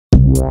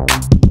Hello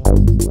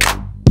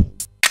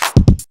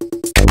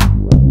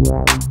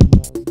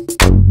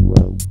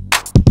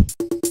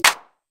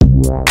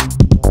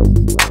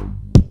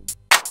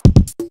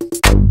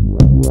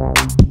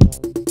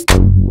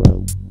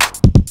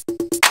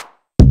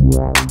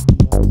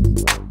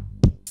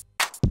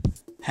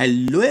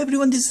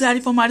everyone, this is Harry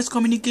from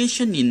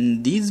Communication.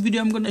 In this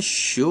video I'm going to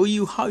show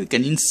you how you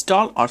can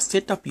install or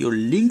set up your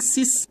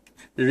Linksys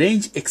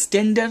range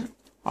extender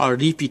or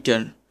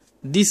repeater.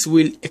 This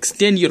will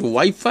extend your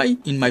Wi-Fi.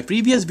 In my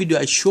previous video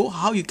I show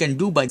how you can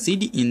do by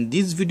CD. In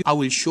this video I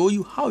will show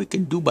you how you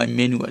can do by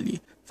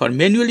manually. For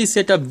manually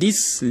set up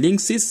this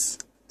Linksys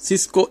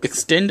Cisco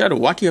extender,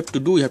 what you have to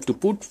do, you have to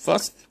put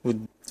first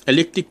with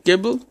electric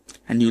cable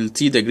and you will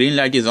see the green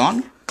light is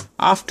on.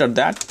 After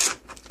that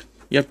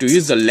you have to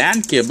use the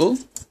LAN cable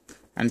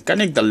and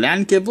connect the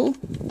LAN cable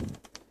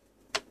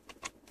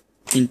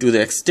into the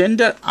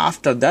extender.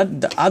 After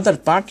that, the other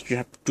part you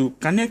have to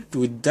connect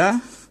with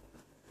the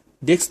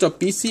desktop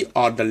PC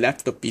or the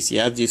laptop PC.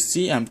 As you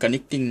see, I'm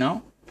connecting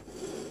now.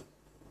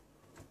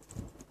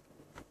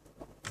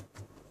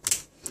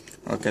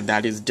 Okay,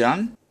 that is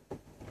done.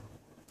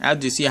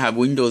 As you see, I have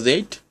Windows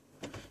 8.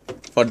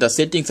 For the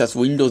settings as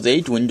Windows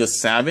 8, Windows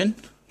 7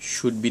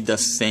 should be the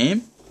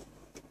same.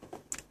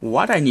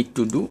 What I need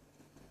to do,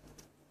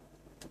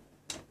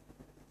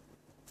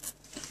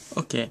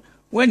 okay,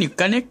 when you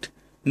connect,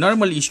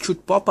 normally it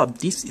should pop up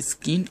this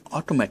screen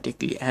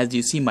automatically. As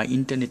you see, my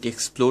Internet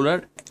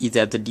Explorer is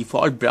at the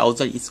default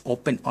browser, is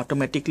open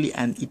automatically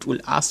and it will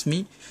ask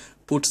me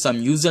put some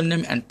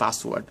username and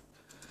password.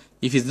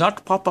 If it's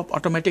not pop up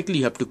automatically,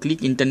 you have to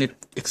click Internet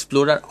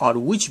Explorer or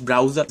which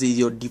browser is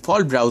your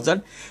default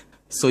browser.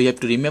 So you have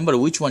to remember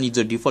which one is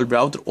your default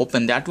browser,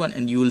 open that one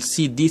and you will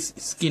see this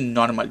screen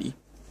normally.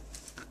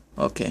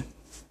 Okay.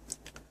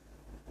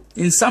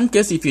 In some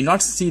case, if you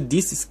not see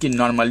this screen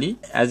normally,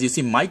 as you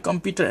see my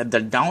computer at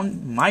the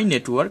down my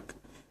network,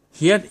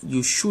 here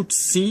you should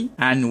see,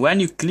 and when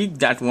you click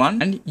that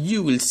one and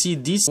you will see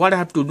this. What I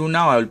have to do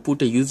now, I will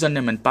put a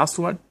username and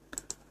password.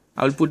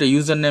 I will put a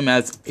username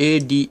as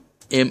admin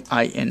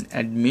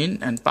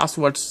admin and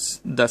passwords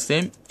the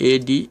same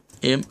admin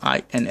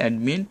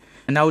admin,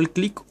 and I will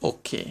click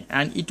OK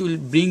and it will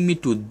bring me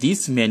to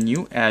this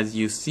menu. As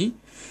you see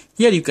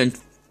here, you can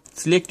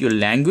select your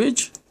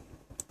language.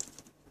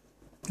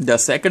 The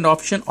second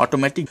option,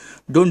 automatic,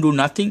 don't do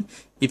nothing.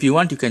 If you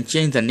want, you can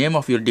change the name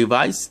of your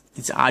device.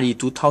 It's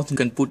RE2000, you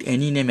can put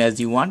any name as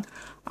you want.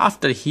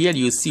 After here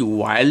you see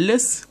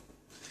wireless,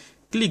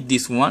 click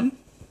this one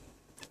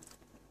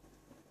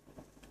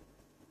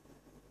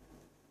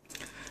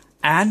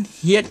and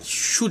here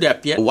should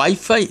appear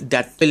Wi-Fi,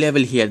 that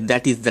level here,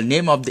 that is the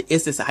name of the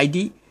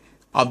SSID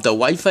of the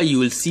Wi-Fi. You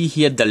will see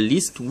here the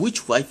list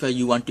which Wi-Fi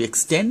you want to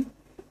extend.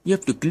 You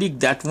have to click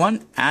that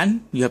one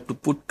and you have to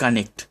put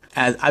connect.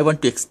 As I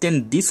want to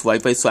extend this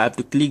Wi-Fi, so I have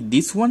to click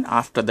this one.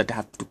 After that I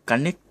have to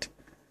connect,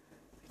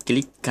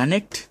 click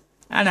connect,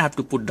 and I have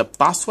to put the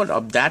password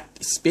of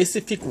that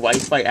specific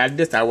Wi-Fi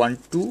address I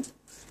want to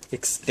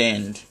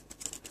extend.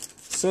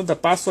 So the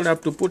password I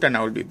have to put and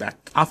I will be back.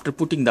 After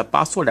putting the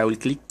password, I will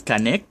click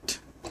connect,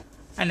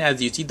 and as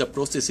you see the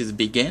process is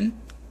begin.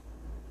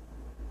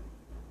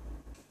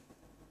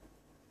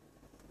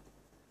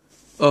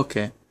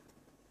 Okay.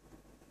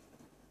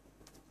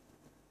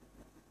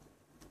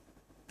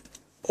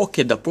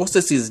 Okay, the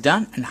process is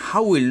done, and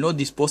how we'll know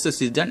this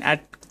process is done?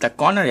 At the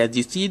corner, as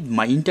you see,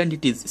 my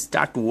internet is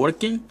start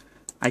working.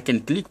 I can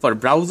click for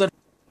browser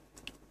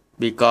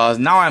because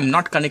now I'm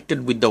not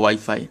connected with the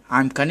Wi-Fi.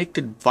 I'm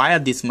connected via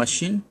this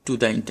machine to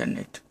the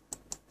internet.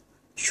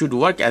 Should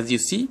work, as you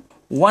see.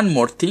 One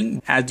more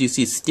thing, as you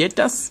see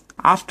status.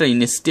 After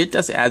in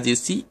status, as you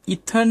see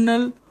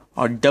Eternal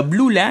or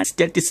WLAN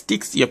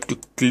statistics, you have to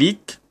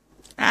click,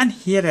 and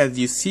here as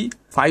you see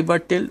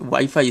FiberTel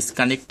Wi-Fi is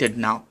connected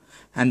now.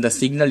 And the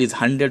signal is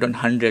 100 on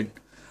 100.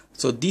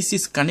 So this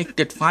is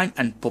connected fine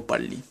and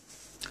properly.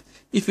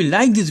 If you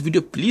like this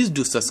video, please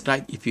do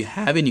subscribe. If you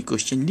have any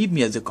question, leave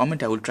me as a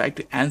comment. I will try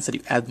to answer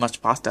you as much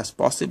fast as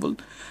possible.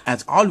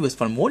 As always,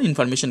 for more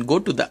information, go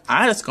to the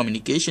IRS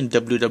Communication,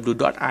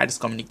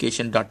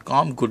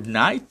 www.irscommunication.com. Good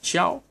night.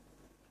 Ciao.